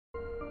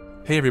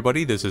Hey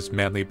everybody, this is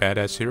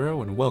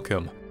ManlyBadassHero and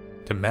welcome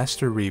to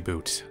Master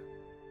Reboot.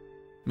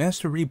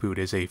 Master Reboot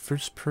is a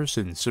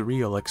first-person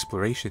surreal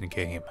exploration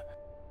game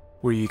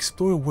where you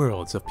explore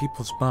worlds of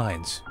people's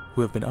minds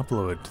who have been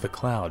uploaded to the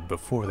cloud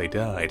before they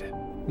died,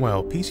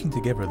 while piecing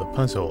together the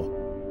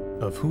puzzle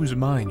of whose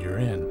mind you're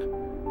in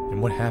and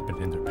what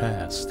happened in their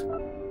past.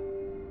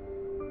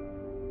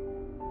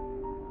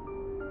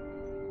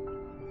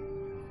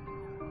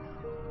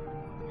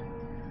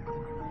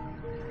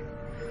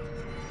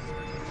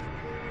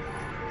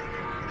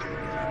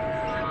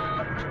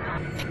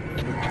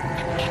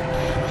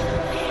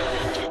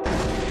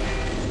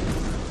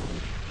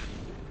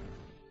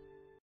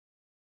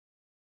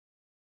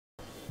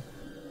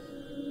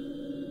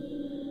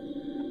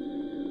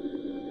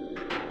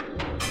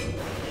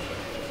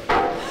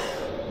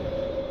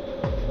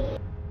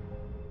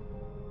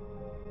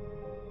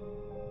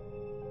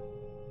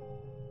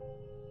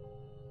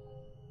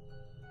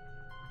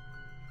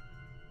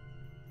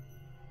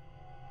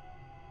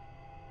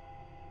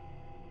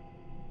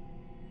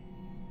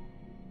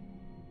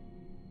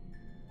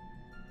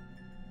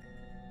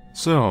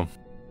 So,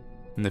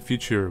 in the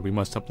future we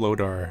must upload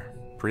our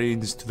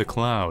brains to the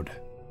cloud.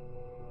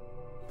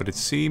 But it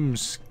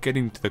seems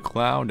getting to the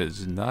cloud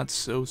is not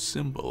so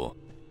simple.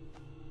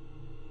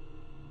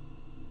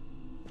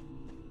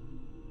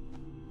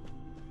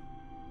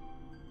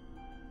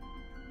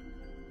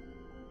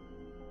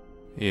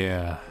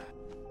 Yeah.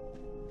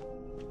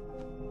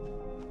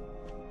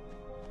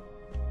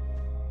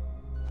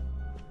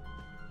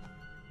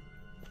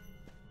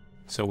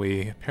 So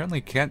we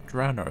apparently can't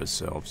drown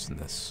ourselves in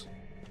this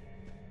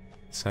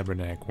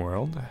cybernetic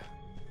world. I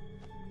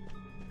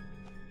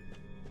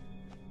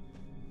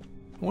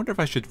wonder if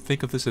I should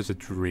think of this as a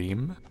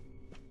dream,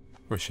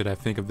 or should I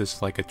think of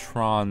this like a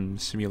Tron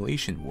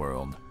simulation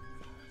world?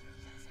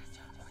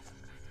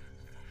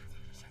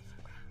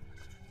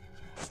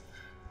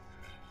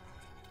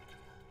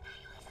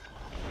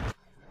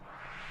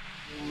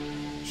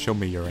 Show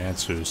me your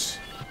answers,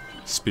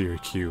 Spear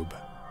Cube.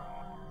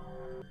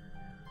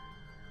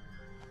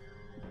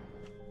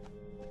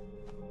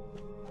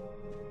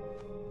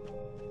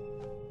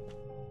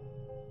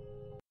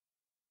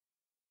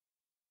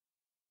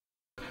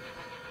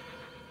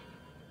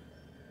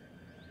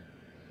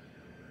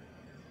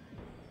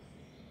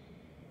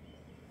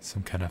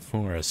 Some kind of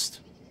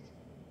forest.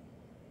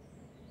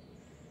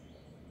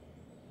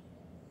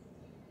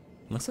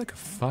 Looks like a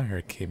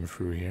fire came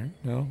through here.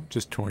 No,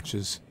 just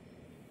torches.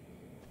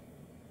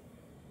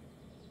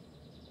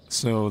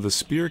 So the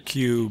Spear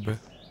Cube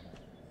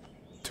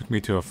took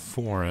me to a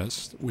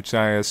forest, which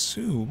I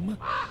assume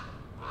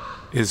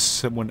is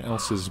someone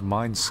else's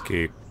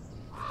mindscape.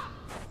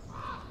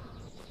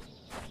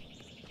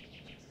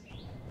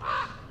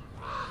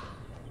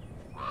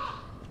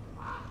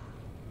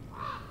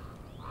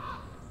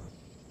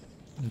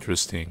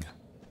 Interesting.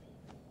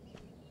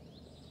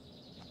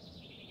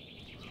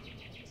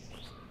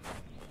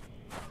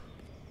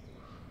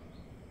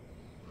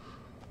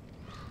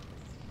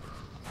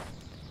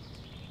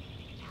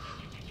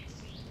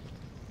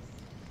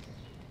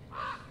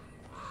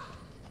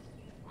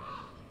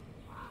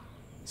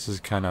 This is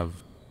kind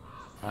of,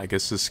 I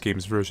guess, this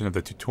game's version of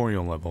the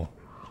tutorial level.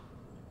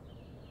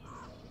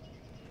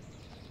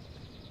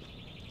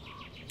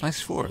 Nice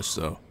forest,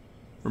 though.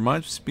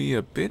 Reminds me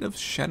a bit of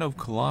Shadow of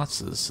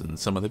Colossus and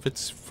some of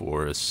its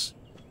forests.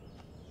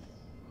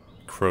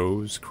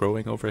 Crows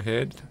crowing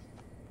overhead.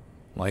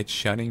 Lights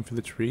shining through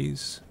the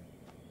trees.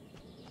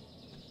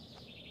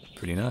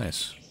 Pretty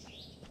nice.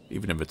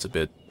 Even if it's a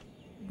bit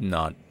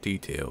not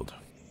detailed.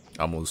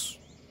 Almost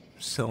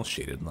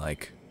cel-shaded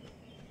like.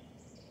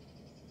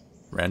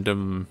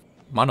 Random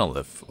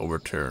monolith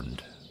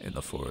overturned in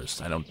the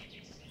forest. I don't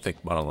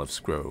think monoliths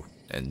grow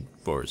in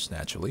forests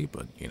naturally,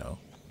 but you know.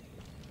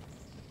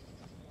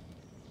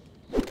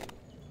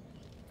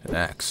 An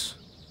axe.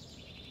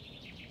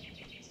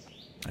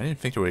 I didn't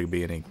think there would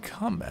be any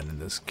combat in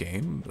this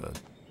game, but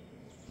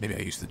maybe I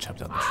used to chop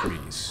down the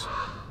trees.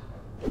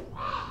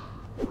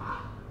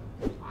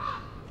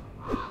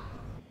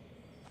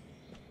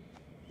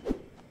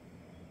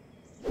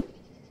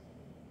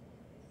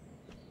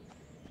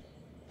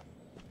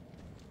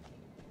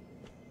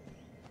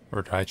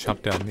 Or did I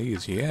chop down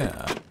these?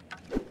 Yeah.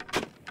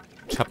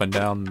 Chopping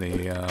down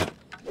the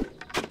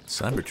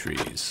cyber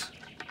trees.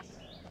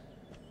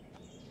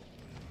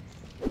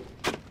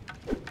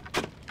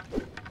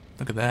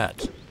 Look at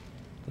that.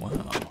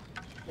 Wow.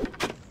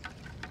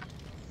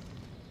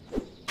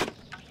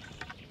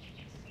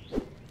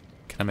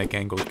 Can I make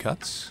angled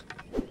cuts?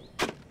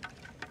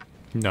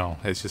 No,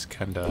 it's just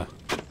kinda...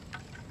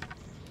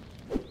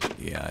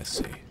 Yeah, I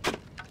see.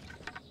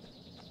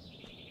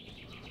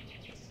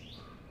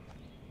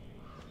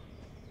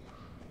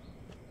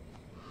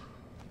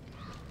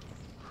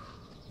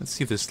 Let's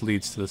see if this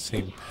leads to the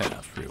same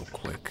path real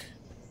quick.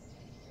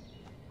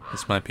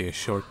 This might be a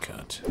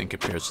shortcut in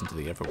comparison to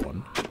the other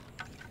one.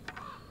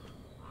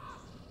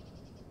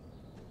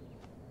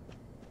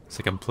 It's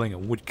like I'm playing a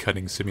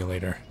woodcutting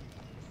simulator.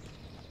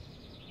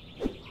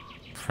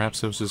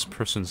 Perhaps it was this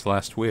person's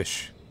last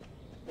wish.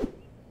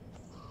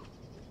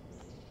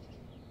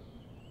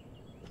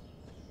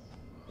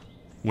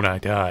 When I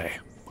die,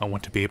 I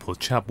want to be able to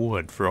chop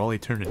wood for all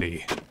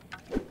eternity.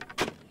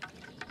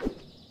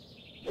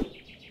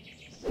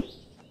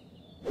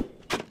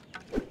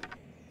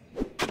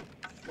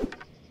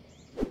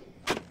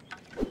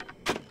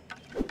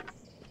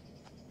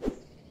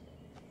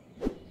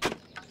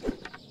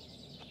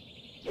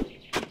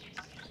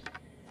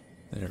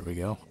 There we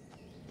go.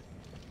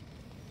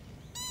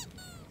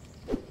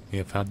 We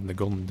have found the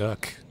golden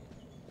duck.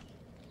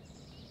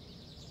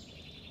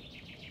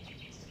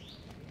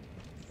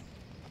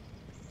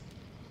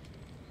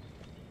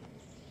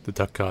 The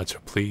duck gods are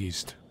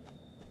pleased.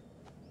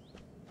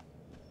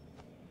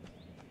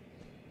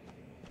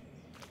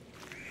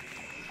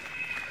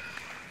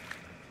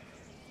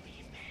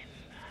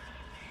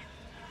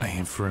 I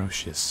am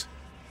ferocious.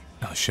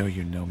 I'll show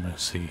you no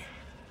mercy.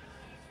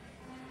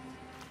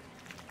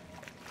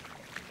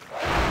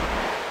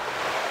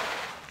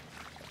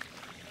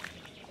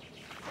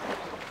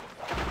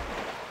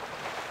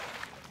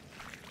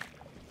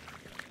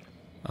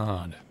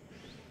 Odd.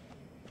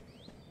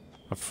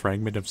 A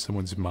fragment of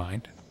someone's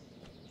mind?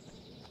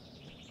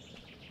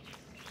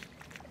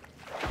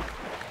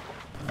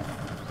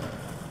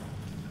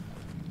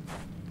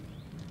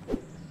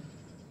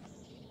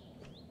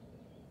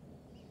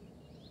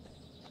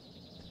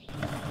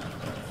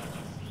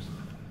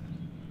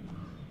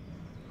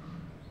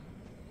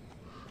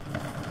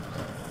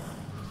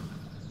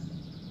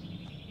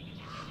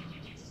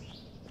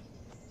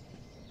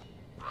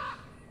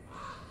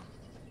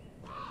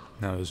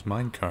 Now there's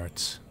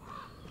minecarts.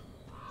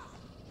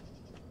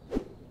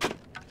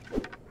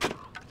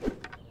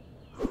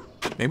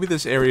 Maybe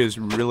this area is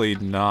really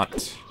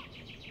not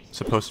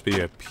supposed to be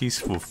a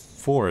peaceful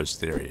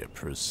forest area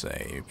per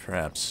se.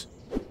 Perhaps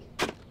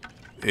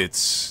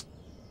it's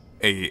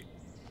a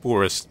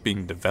forest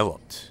being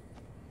developed.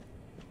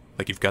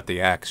 Like you've got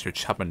the axe, you're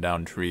chopping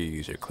down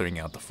trees, you're clearing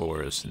out the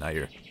forest, and now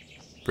you're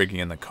bringing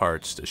in the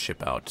carts to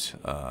ship out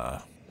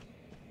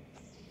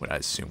what I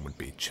assume would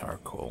be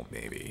charcoal,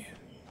 maybe.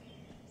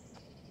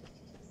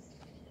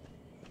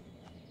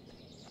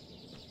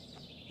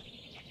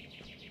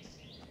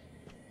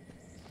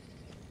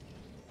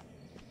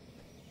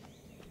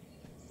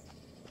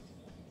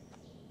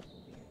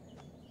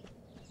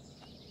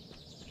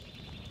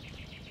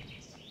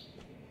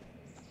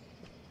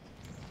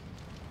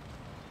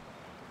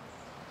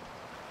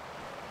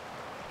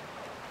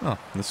 Oh,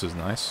 this is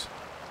nice.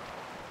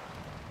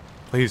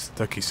 Please, the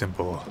ducky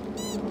symbol.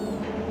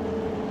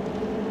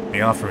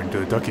 The offering to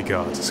the ducky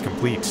gods is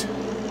complete.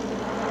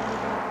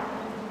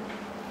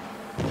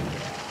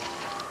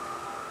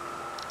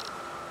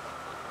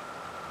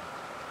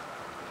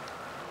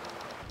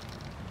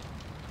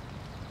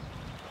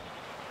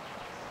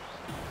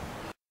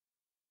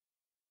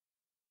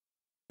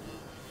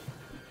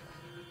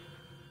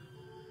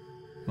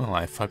 Well,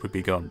 I thought we'd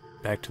be going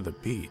back to the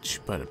beach,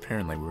 but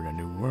apparently we're in a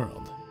new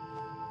world.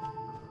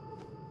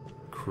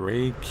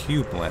 Gray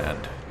Cube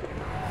Land.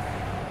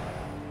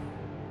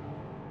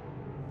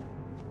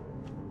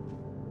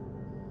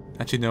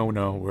 Actually, no,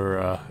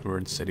 we're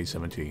in City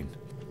 17.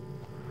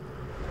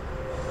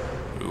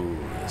 Ooh,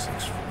 this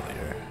looks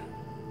familiar.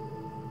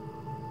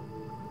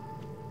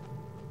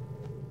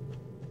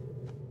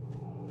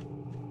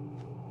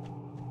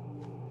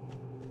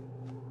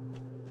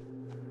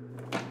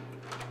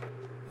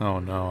 Oh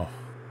no.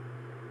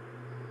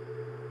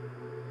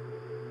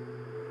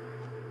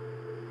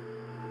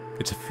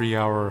 It's a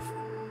 3-hour,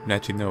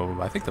 actually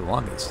no, I think the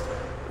longest.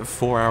 A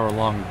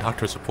 4-hour-long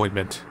doctor's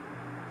appointment.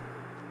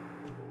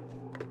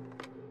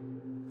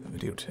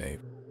 Videotape.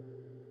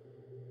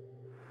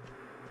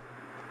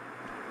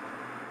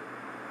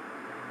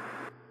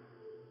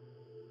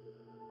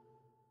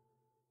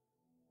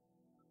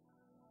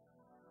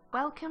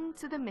 Welcome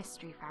to the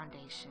Mystery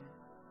Foundation.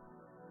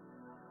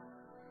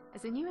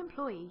 As a new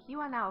employee, you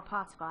are now a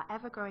part of our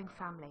ever-growing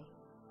family.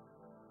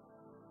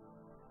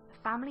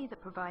 A family that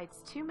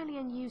provides 2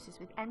 million users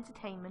with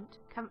entertainment,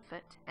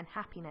 comfort, and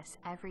happiness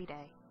every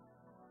day.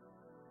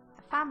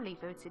 A family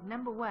voted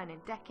 #1 in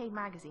Decade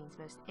Magazine's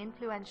most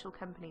influential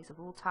companies of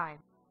all time.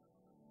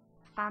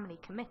 A family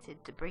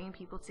committed to bringing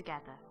people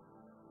together.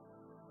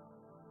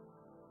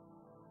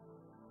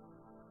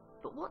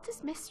 But what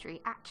does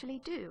Mystery actually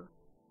do?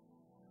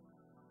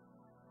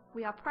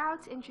 We are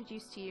proud to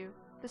introduce to you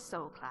the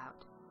Soul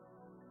Cloud.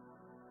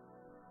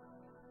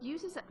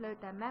 Users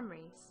upload their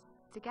memories,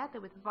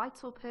 together with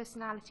vital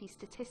personality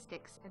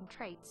statistics and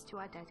traits, to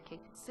our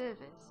dedicated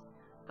servers,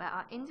 where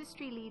our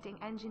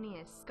industry-leading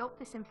engineers sculpt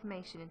this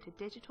information into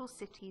digital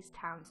cities,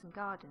 towns, and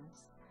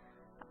gardens.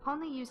 Upon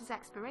the user's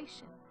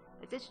expiration,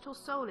 a digital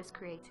soul is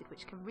created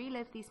which can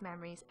relive these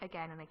memories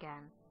again and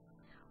again.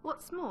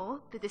 What's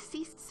more, the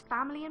deceased's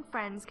family and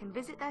friends can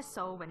visit their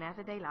soul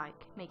whenever they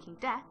like, making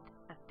death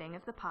a thing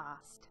of the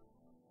past.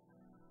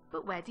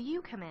 But where do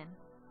you come in?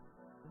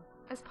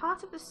 As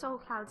part of the Soul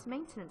Cloud's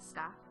maintenance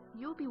staff,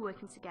 you'll be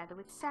working together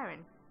with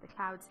Seren, the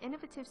cloud's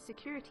innovative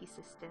security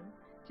system,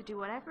 to do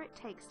whatever it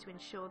takes to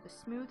ensure the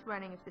smooth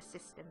running of the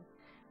system,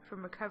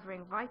 from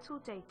recovering vital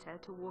data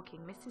to walking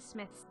Mrs.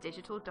 Smith's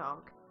digital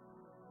dog.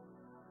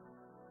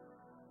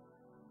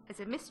 As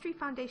a Mystery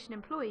Foundation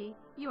employee,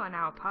 you are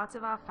now a part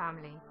of our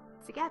family.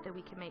 Together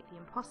we can make the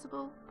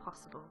impossible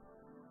possible.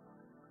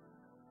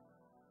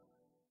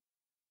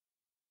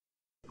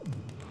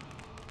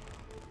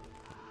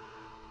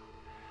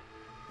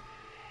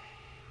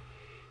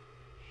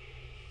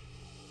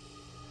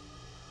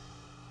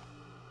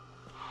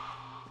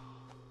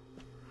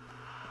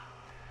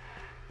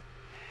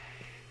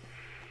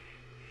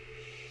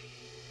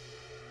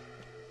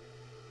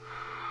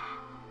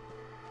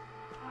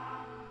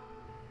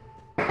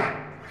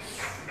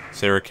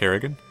 Sarah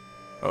Kerrigan?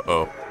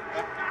 Uh-oh.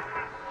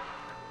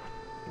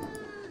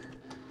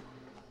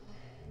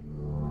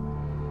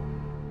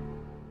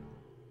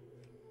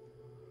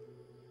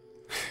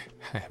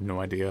 I have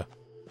no idea.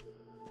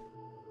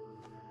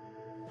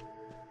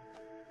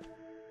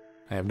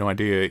 I have no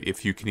idea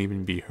if you can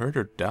even be hurt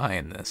or die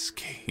in this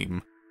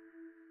game.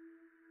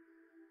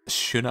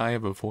 Should I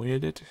have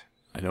avoided it?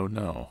 I don't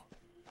know.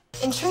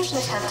 Intrusion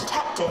attempt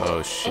detected.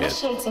 Oh shit.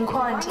 Initiating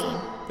quarantine.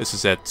 This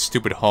is that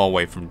stupid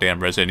hallway from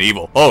damn Resident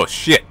Evil. Oh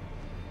shit!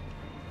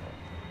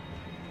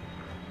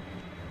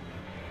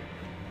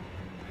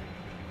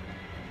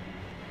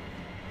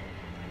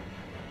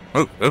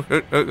 Oh,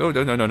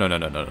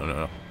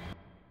 no.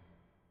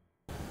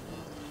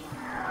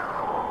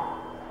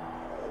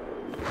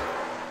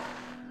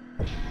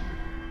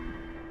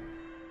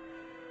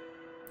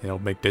 They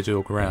don't make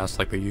digital grass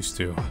like they used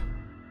to.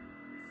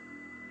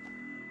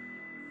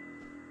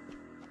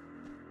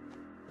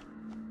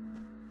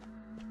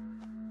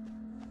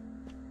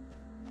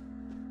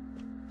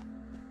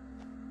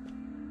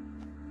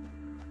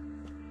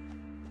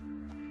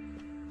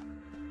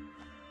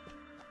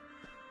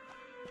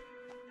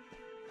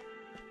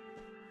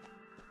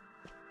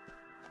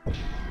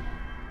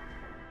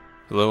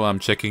 Hello, I'm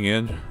checking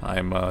in.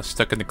 I'm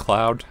stuck in the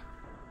cloud.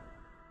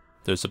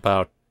 There's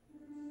about,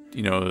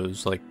 you know,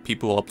 there's like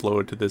people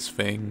upload to this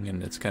thing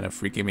and it's kind of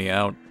freaking me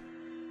out.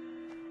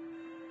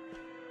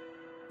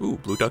 Ooh,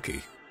 blue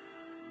ducky.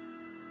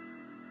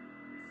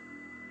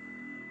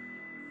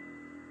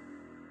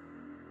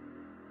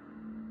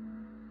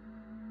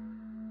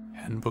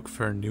 Handbook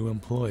for new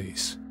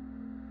employees.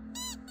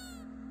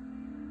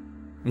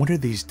 What are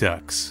these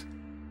ducks?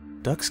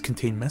 Ducks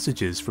contain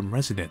messages from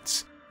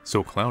residents,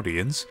 so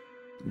Cloudians,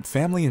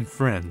 family and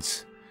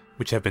friends,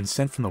 which have been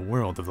sent from the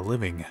world of the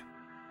living.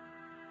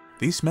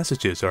 These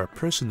messages are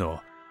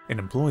personal, and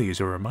employees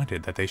are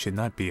reminded that they should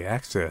not be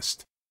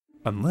accessed,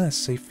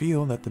 unless they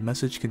feel that the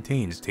message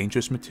contains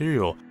dangerous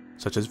material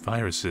such as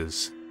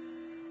viruses,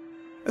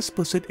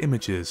 explicit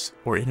images,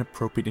 or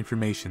inappropriate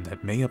information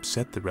that may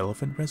upset the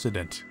relevant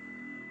resident.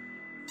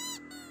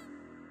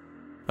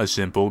 A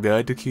simple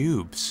guide to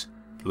cubes.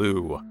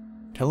 Blue,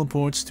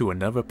 teleports to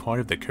another part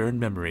of the current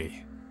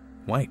memory.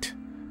 White,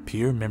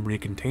 pure memory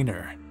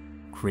container.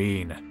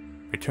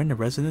 Green, return to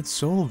resident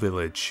soul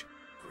village.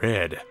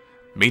 Red,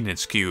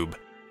 maintenance cube,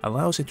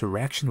 allows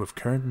interaction with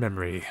current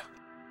memory.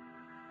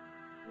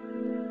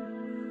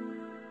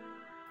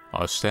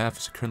 Our staff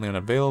is currently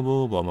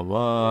unavailable, blah blah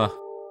blah.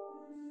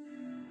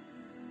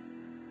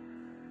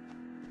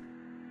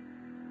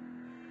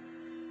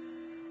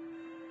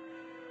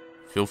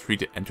 Feel free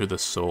to enter the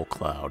soul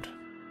cloud.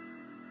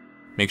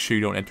 Make sure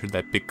you don't enter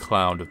that big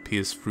cloud of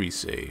PS3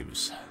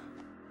 saves.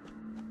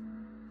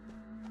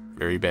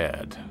 Very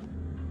bad.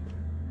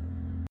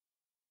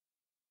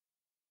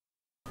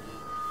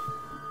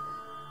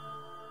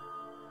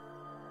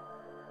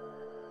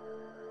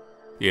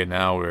 Yeah,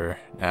 now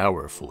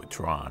we're fully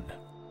Tron.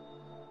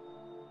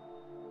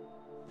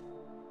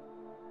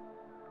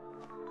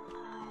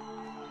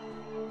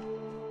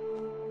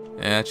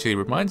 It actually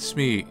reminds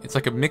me, it's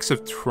like a mix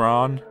of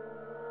Tron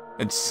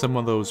and some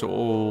of those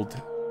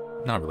old,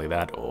 not really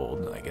that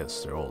old, I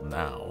guess they're old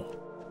now,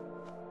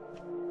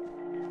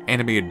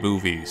 animated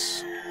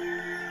movies.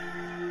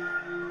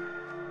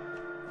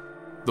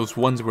 Those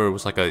ones where it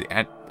was like a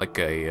I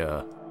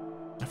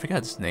forgot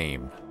its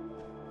name.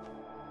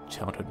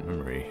 Childhood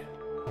memory.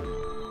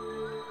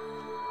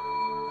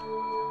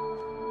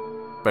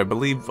 But I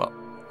believe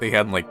they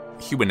had like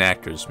human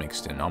actors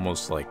mixed in,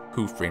 almost like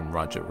Who Framed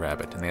Roger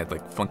Rabbit, and they had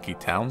like funky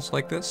towns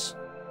like this.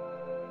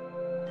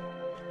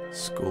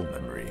 School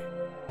memory.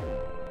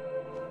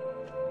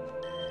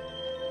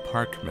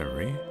 Park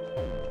memory.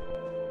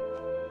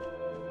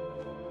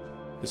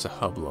 There's a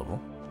hub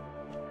level.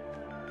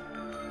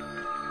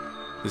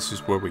 This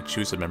is where we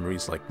choose the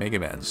memories like Mega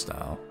Man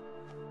style.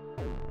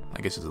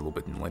 I guess it's a little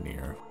bit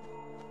linear.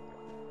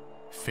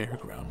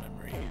 Fairground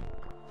memory.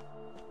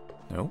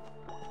 Nope.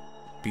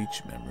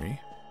 Beach memory.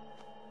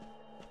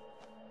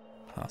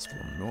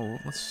 Hospital. No,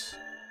 let's...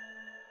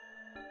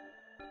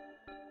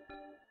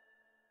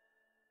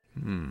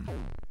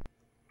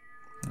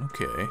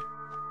 Okay.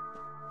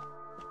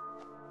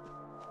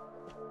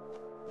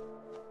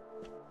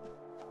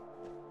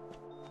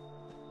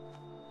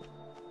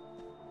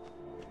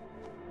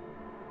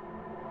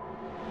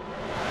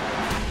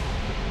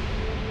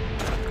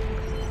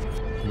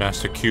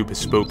 Master Cube has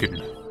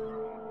spoken.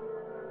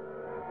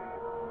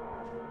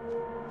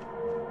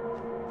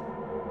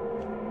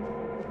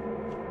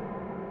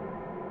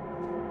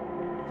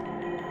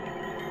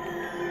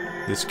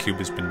 This cube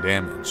has been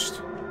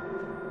damaged.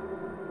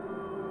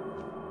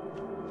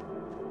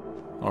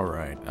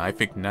 Alright, I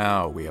think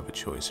now we have a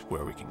choice of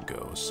where we can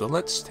go. So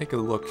let's take a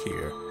look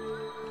here.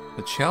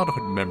 The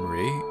childhood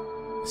memory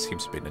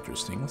seems a bit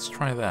interesting. Let's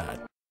try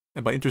that.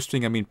 And by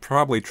interesting, I mean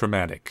probably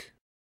traumatic.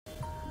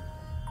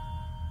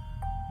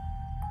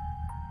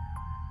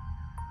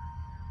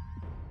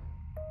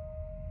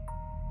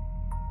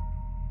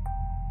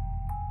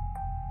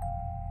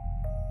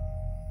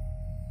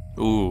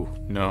 Ooh,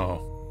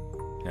 no.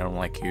 I don't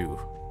like you.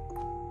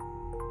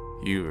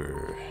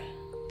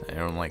 I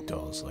don't like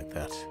dolls like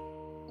that.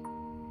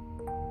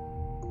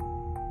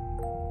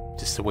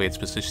 Just the way it's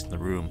positioned in the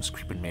room is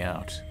creeping me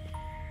out.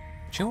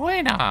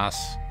 Join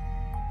us!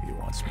 He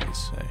wants me to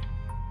say.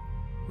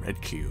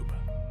 Red cube.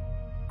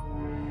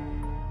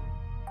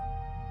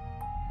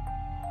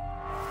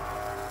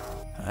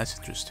 That's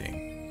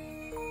interesting.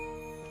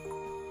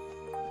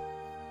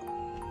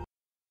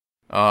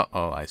 Oh,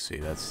 I see.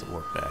 That's the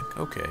warp back.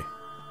 Okay.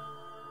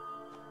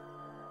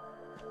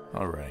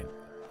 Alright.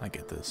 I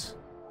get this.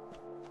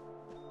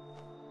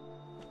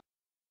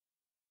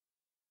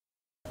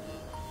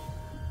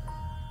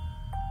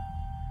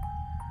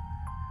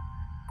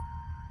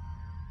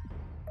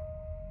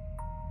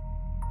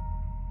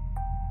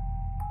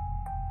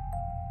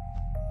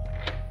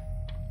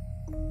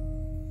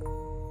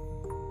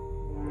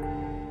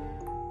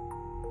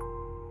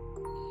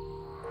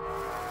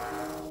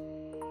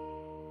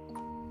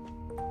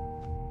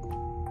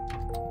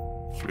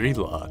 Three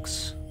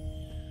locks.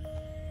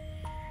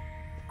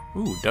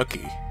 Ooh,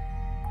 ducky.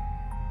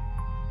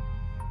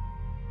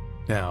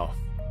 Now,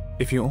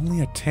 if you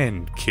only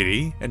attend,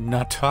 kitty, and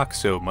not talk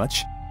so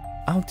much,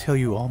 I'll tell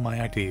you all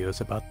my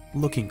ideas about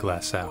Looking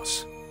Glass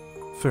House.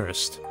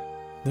 First,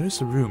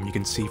 there's a room you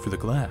can see through the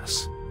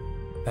glass.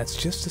 That's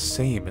just the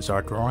same as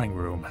our drawing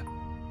room.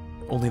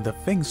 Only the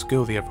things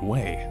go the other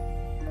way.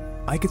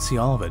 I can see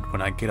all of it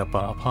when I get up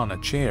upon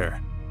a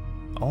chair.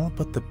 All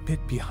but the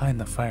bit behind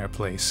the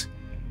fireplace.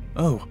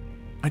 Oh,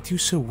 I do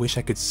so wish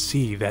I could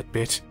see that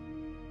bit.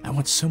 I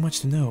want so much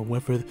to know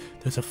whether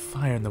there's a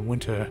fire in the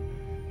winter.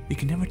 You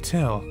can never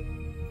tell.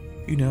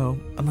 You know,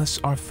 unless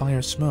our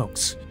fire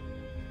smokes.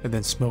 And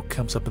then smoke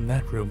comes up in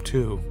that room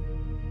too.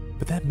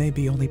 But that may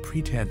be only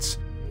pretense,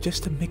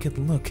 just to make it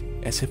look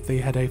as if they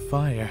had a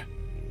fire.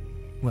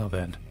 Well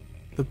then,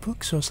 the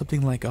books are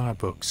something like our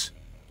books.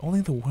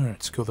 Only the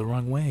words go the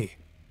wrong way.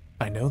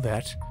 I know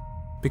that,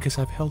 because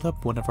I've held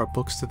up one of our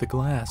books to the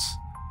glass,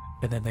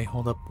 and then they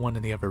hold up one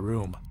in the other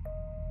room.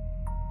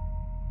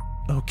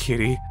 Oh,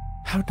 kitty,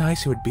 how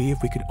nice it would be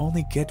if we could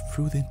only get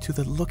through into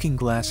the Looking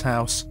Glass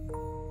House.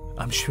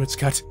 I'm sure it's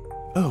got,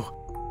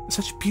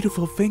 such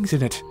beautiful things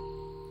in it.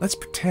 Let's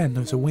pretend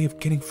there's a way of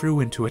getting through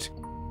into it.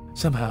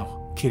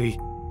 Somehow, kitty.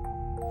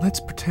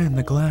 Let's pretend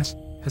the glass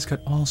has got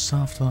all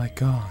soft like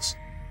gauze,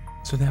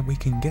 so that we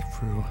can get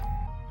through.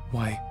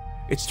 Why,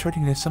 it's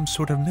turning into some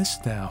sort of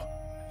mist now.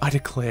 I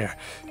declare,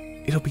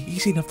 it'll be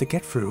easy enough to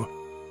get through.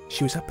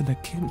 She was up in the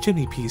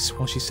chimney piece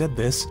while she said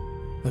this,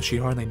 though she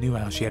hardly knew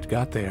how she had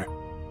got there.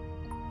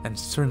 And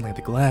certainly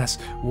the glass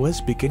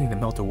was beginning to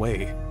melt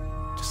away,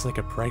 just like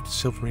a bright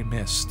silvery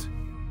mist.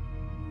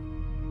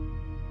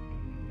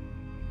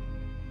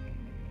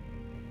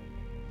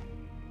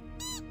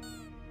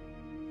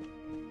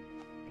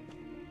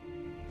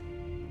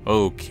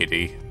 Oh,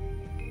 kitty.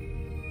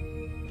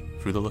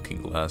 Through the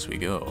looking glass we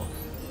go.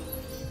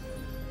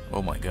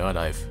 Oh my god,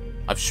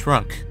 I've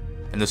shrunk,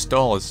 and this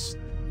doll is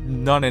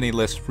not any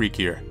less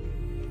freakier.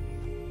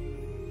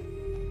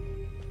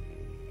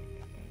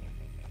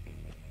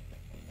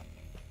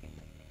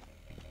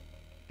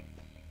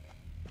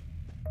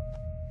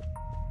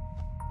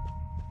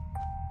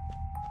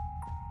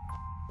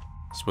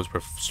 I suppose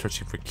we're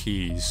searching for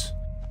keys.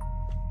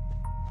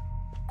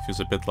 Feels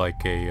a bit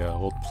like a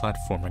old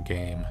platformer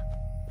game.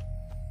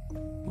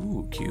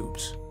 Ooh,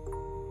 cubes.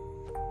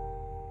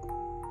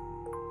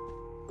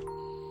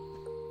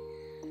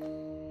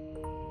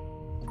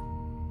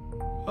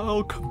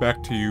 I'll come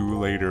back to you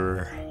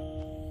later.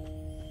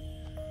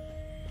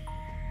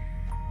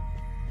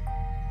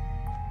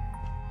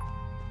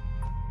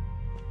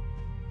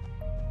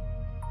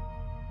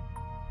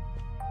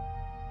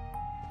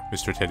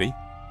 Mr. Teddy?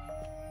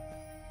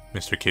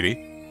 Mr.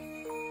 Kitty?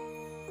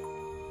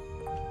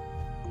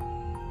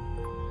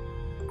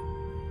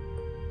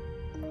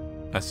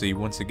 I see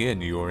once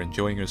again you're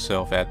enjoying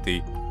yourself at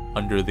the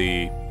under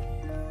the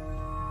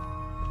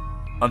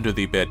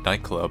bed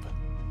nightclub.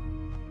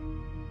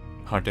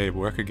 Hard day of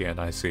work again,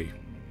 I see.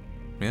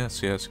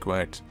 Yes,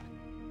 quite.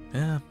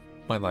 Yeah,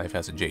 my life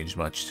hasn't changed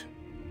much.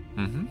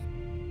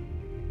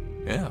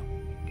 Yeah.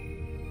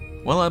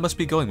 Well, I must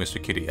be going,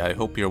 Mr. Kitty. I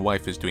hope your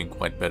wife is doing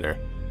quite better.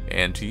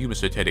 And to you,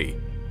 Mr. Teddy,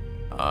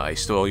 I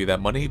still owe you that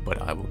money,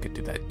 but I will get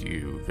to that to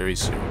you very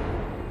soon.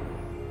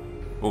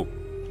 Oh.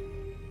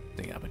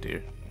 Thing happened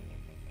here.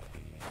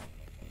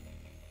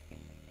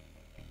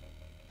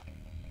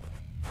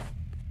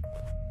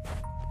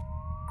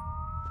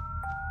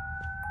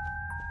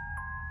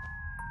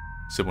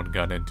 Someone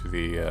got into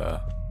the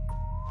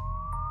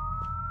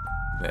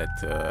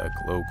that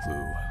glow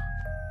glue.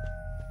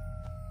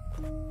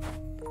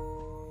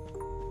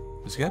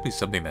 There's gotta be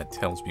something that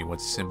tells me what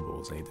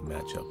symbols I need to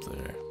match up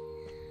there.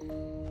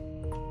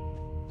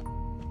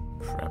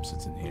 Perhaps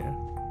it's in here.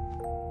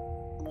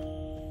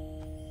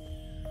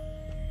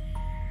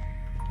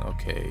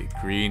 Okay,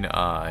 green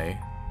eye.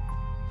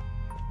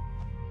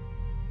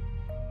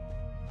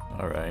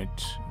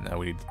 Alright, now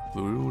we need the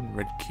blue and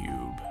red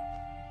cube.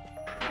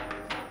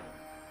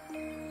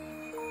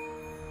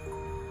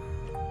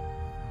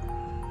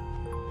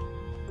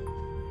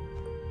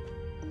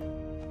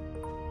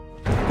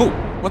 Oh,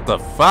 what the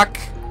fuck?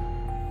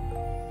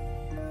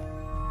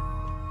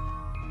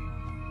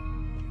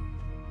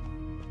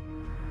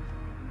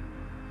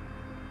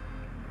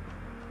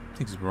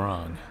 Something's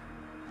wrong.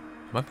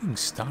 Am I being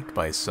stalked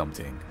by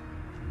something?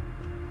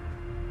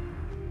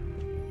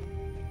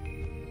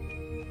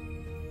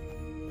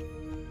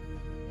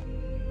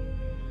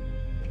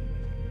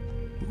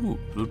 Ooh,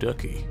 blue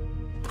ducky.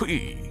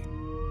 Whee!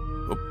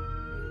 Oh.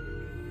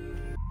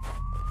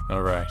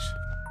 Alright.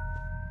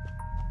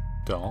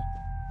 Doll.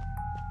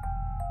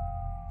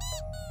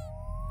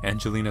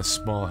 Angelina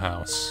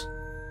Smallhouse.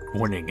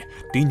 Warning,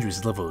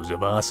 dangerous levels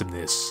of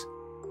awesomeness.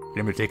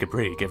 Remember to take a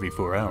break every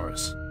 4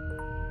 hours.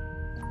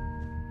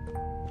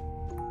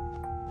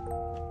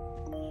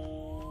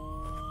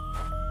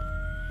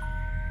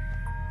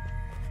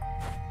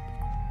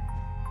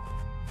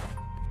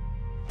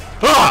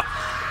 Ah!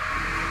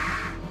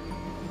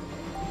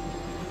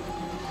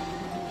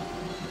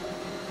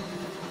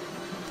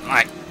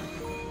 My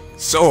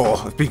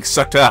soul is being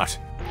sucked out.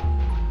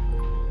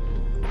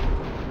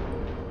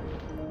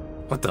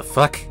 What the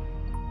fuck?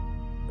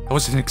 I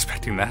wasn't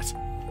expecting that.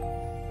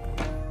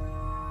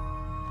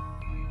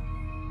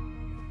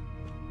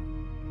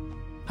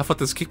 I thought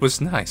this gig was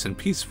nice and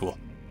peaceful.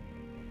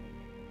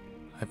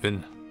 I've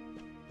been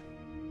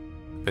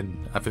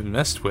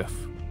messed with.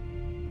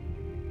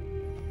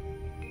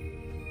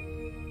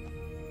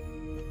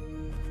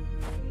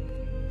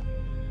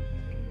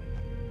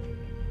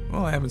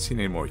 Well, I haven't seen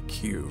any more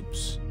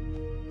cubes.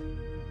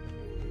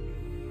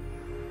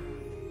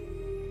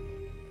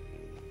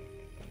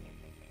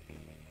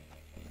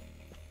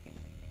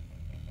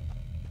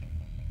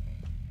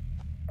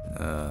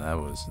 That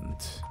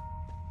wasn't...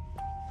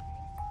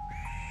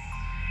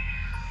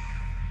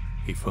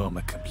 We form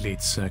a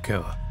complete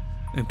circle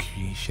of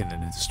creation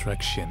and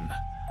destruction.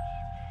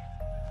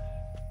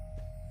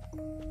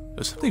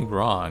 There's something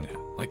wrong.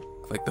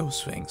 Like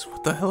those things.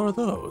 What the hell are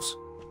those?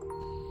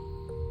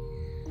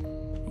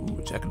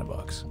 Ooh, Jack in the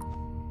Box.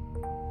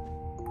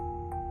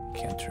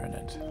 Can't turn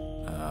it.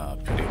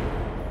 Pity.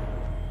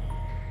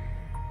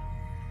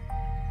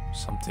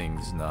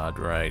 Something's not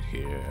right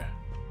here.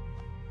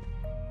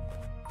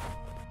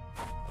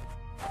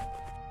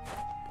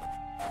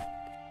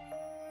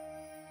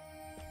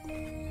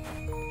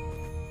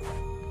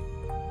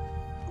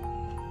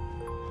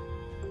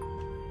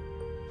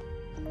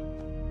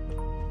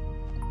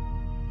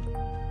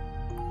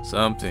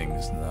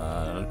 Something's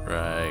not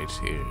right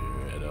here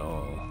at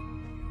all.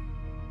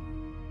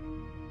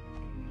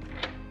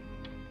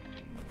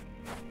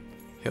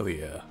 Hell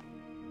yeah.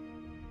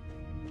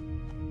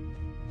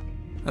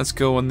 Let's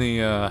go in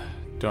the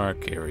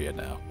dark area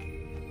now.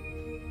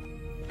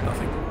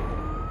 Nothing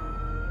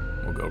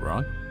will go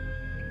wrong.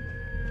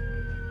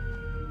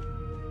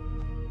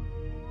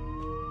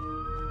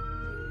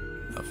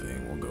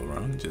 Nothing will go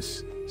wrong.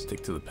 Just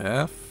stick to the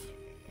path.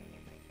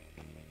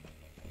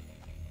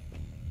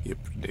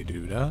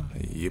 Yippity-doo-dah,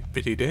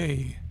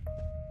 yippity-day.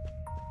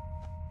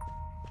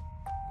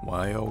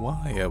 Why oh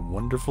why, a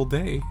wonderful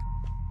day.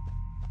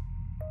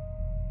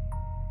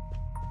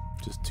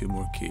 Just 2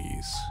 more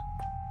keys.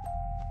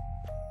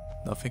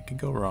 Nothing can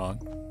go wrong.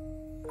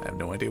 I have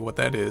no idea what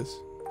that is.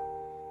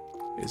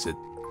 Is it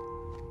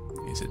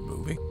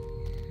moving?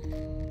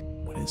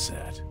 What is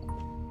that?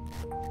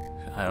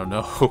 I don't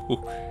know.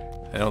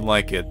 I don't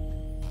like it.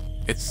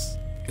 It's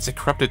a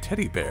corrupted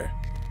teddy bear.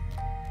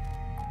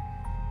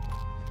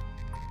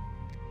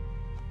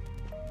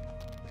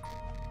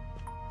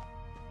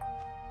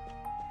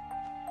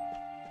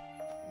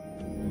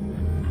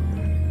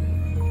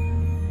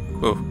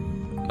 Oh,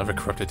 another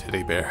corrupted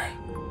teddy bear.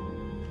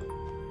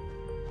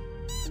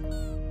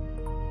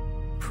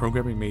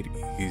 Programming made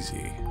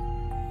easy.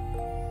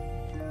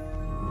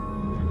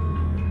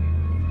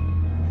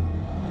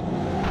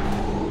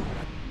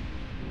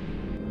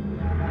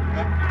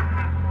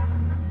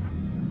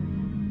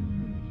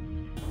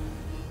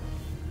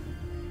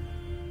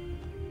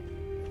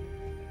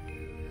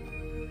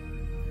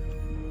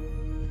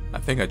 I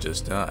think I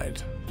just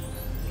died.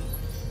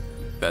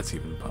 If that's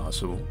even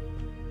possible.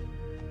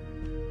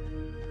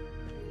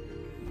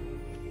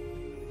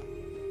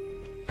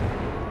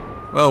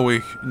 Well,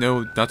 we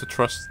know not to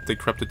trust the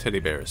corrupted teddy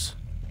bears.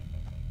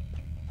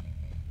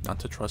 Not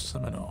to trust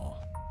them at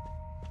all.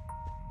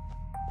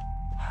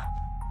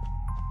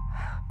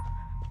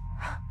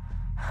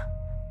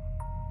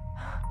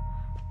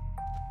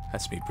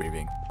 That's me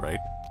breathing, right?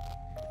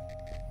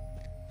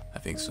 I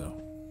think so.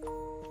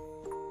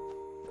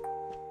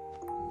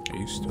 Are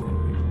you still?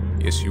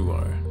 Yes, you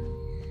are.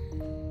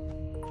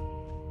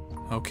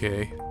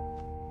 Okay.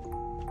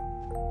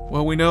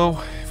 Well, we know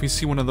if we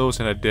see one of those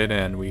in a dead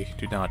end, we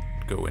do not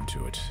go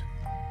into it.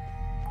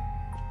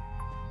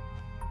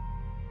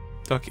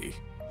 Ducky.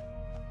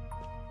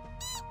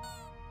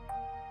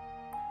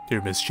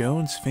 Dear Miss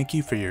Jones, thank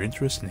you for your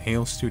interest in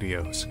Hale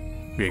Studios.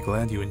 We are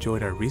glad you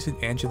enjoyed our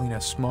recent Angelina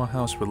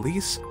Smallhouse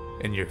release,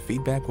 and your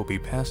feedback will be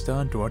passed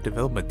on to our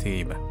development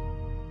team.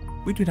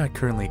 We do not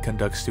currently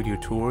conduct studio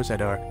tours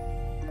at our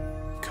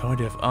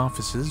Cardiff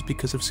offices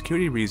because of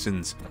security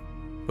reasons,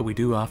 but we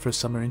do offer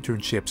summer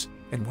internships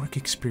and work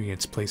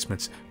experience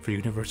placements for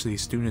university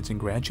students and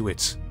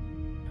graduates.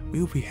 We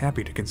will be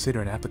happy to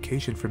consider an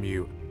application from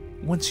you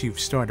once you've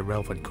started a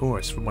relevant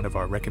course from one of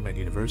our recommended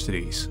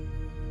universities.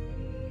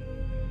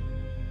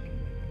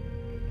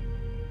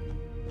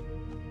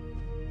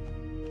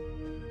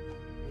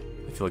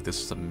 I feel like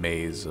this is a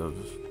maze of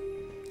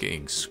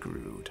getting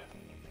screwed.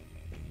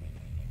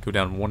 Go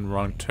down one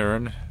wrong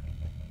turn.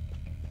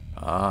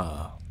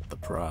 Ah, the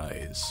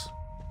prize.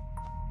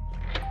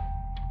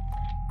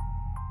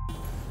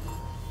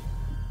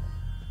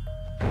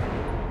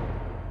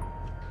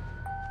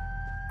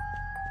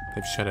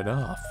 They've shut it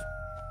off.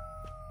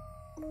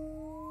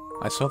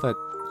 I saw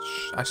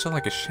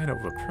like a shadow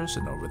of a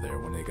person over there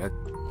when they got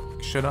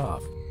shut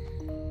off.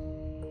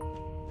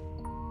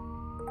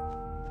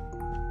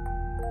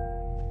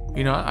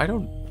 You know, I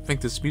don't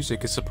think this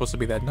music is supposed to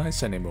be that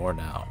nice anymore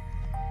now.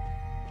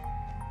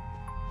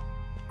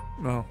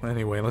 Well,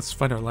 anyway, let's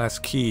find our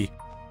last key.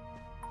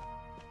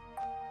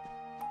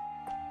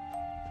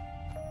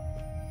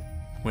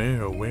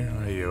 Where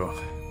are you?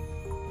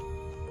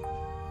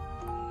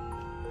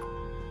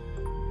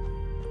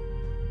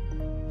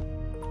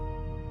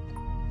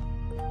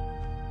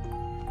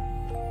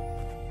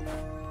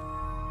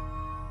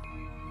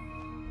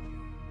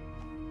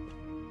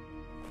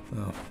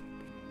 Oh.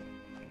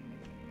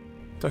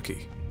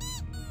 Ducky.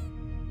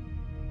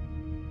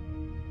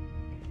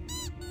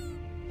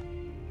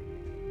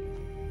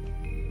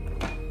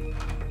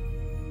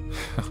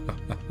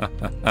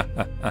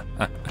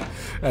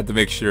 I had to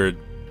make sure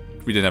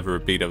we didn't have a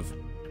repeat of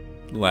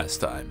last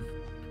time.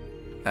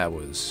 That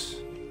was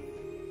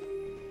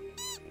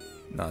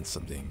not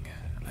something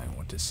I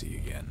want to see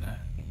again.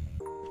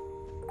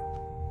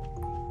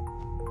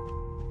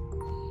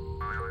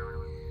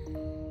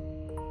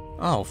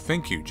 Oh,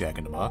 thank you, Jack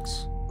in the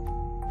Box.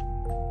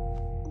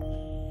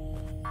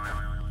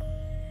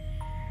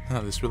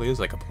 Oh, this really is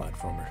like a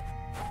platformer.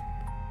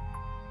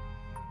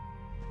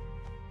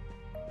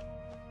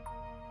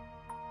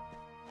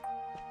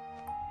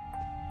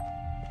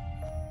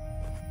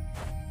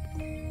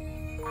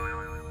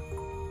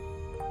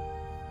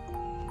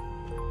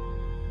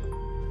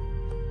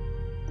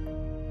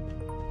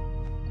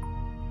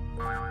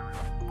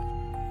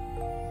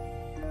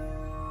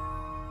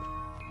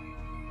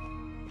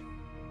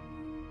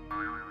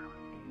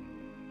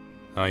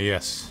 Ah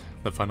yes,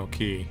 the final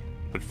key.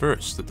 But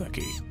first, the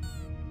ducky.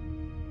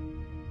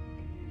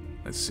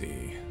 Let's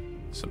see,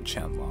 some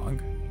chat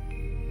log.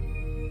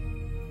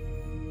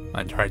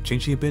 I tried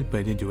changing a bit, but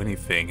I didn't do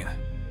anything. I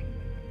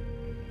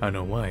don't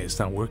know why, it's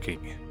not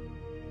working.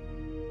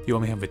 You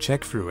want me to have a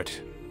check through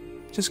it?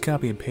 Just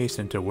copy and paste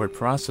it into a word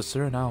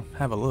processor and I'll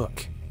have a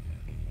look.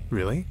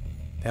 Really?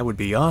 That would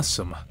be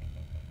awesome.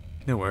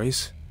 No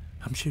worries,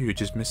 I'm sure you're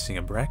just missing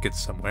a bracket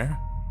somewhere.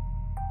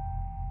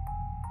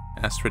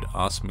 Astrid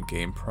awesome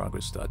game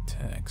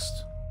progress.txt.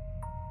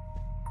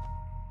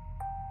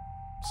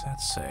 What's that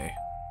say?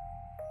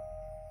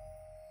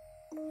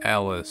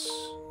 Alice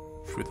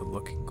through the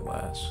looking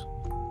glass.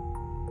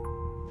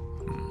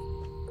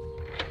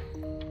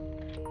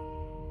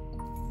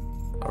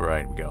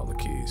 Alright, we got all the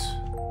keys.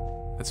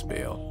 Let's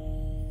bail.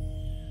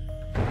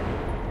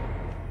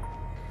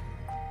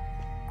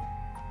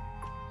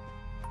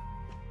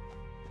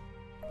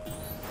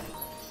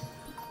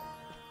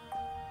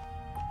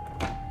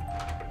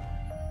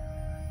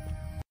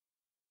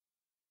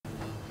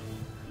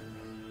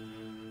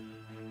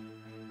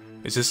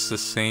 Is this the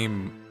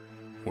same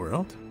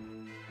world?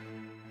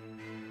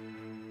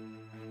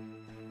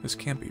 This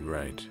can't be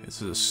right.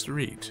 This is a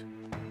street.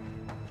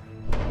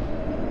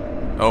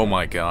 Oh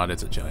my god,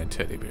 it's a giant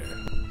teddy bear.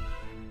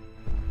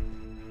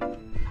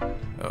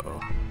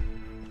 Uh-oh.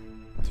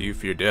 Do you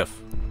fear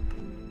death?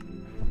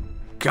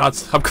 God,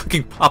 stop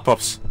clicking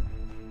pop-ups!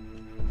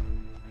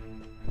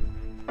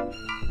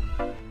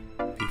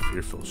 Be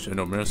fearful, show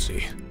no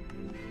mercy.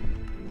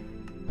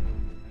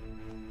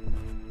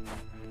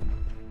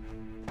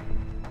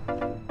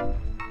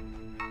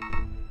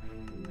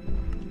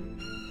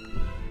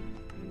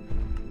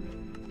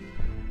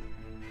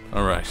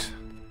 Alright.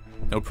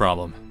 No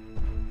problem.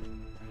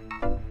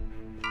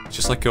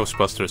 Just like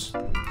Ghostbusters.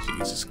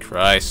 Jesus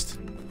Christ.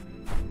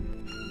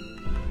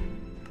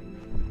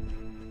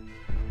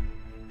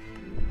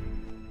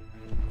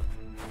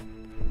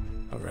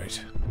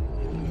 Alright.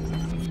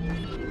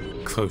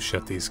 Close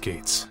shut these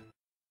gates.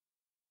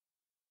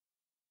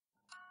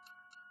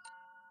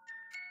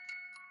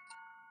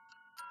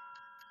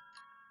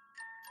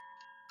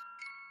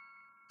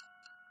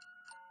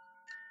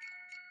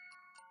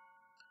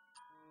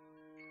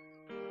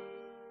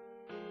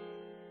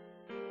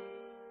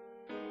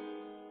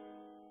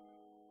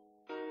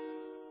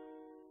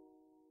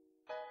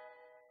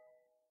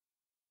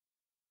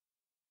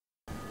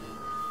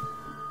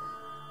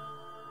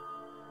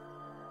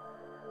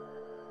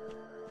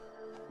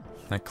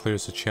 That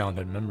clears a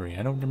childhood memory.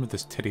 I don't remember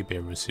this teddy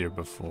bear was here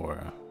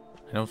before.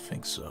 I don't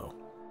think so.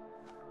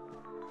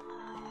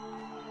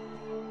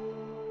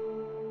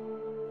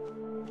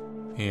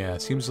 Yeah,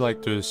 it seems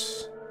like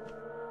there's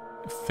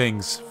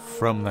things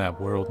from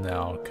that world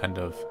now kind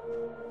of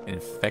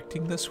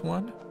infecting this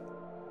one.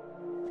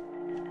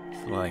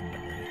 Flying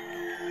memory.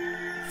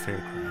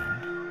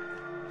 Fairground.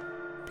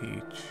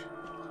 Beach.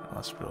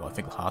 Hospital. I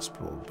think the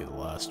hospital would be the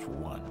last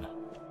one.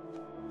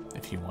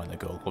 If you want to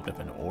go a little bit of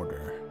an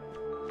order.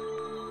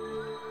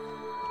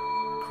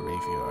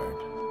 Graveyard.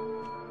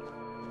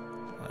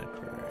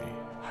 Library.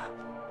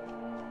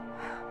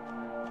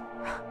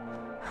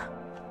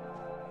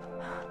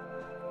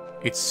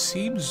 It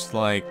seems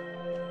like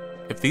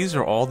if these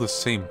are all the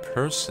same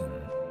person,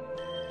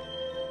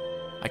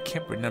 I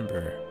can't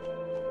remember.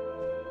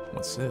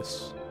 What's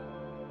this?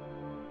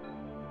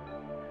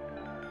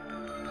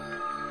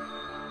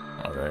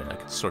 Alright, I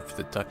can sort for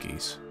the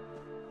duckies.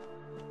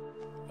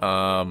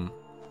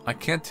 I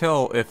can't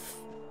tell if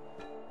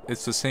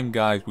it's the same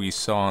guy we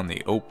saw in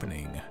the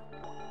opening.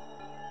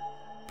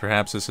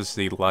 Perhaps this is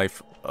the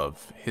life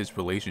of his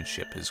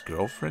relationship, his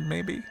girlfriend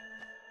maybe?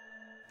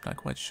 Not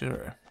quite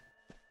sure.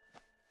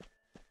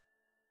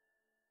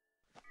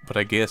 But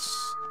I guess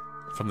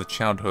from the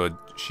childhood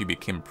she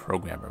became a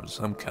programmer of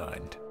some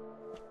kind.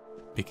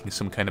 Making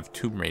some kind of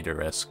Tomb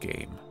Raider-esque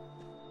game.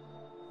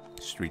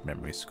 Street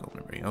memory, skull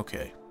memory,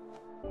 okay.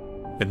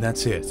 And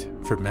that's it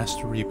for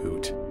Master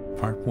Reboot,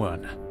 Part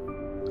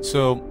 1.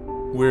 So,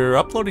 we're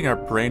uploading our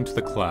brain to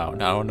the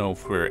cloud. I don't know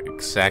if we're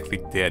exactly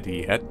dead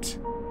yet,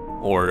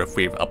 or if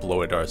we've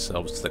uploaded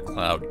ourselves to the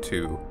cloud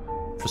too,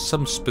 for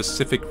some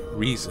specific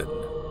reason.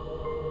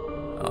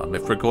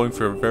 If we're going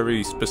for a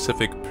very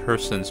specific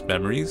person's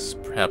memories,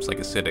 perhaps like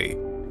I said, a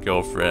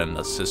girlfriend,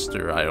 a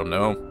sister, I don't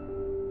know,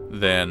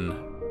 then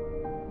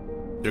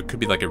there could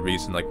be like a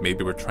reason, like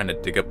maybe we're trying to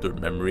dig up their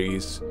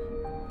memories.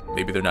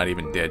 Maybe they're not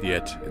even dead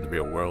yet in the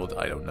real world,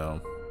 I don't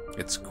know.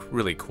 It's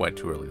really quite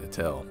too early to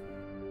tell.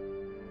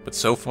 But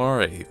so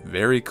far, a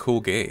very cool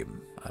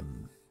game.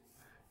 I'm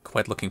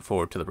quite looking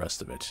forward to the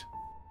rest of it.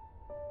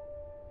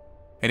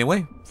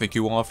 Anyway, thank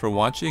you all for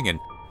watching, and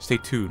stay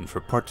tuned for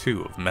Part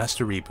 2 of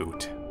Master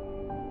Reboot.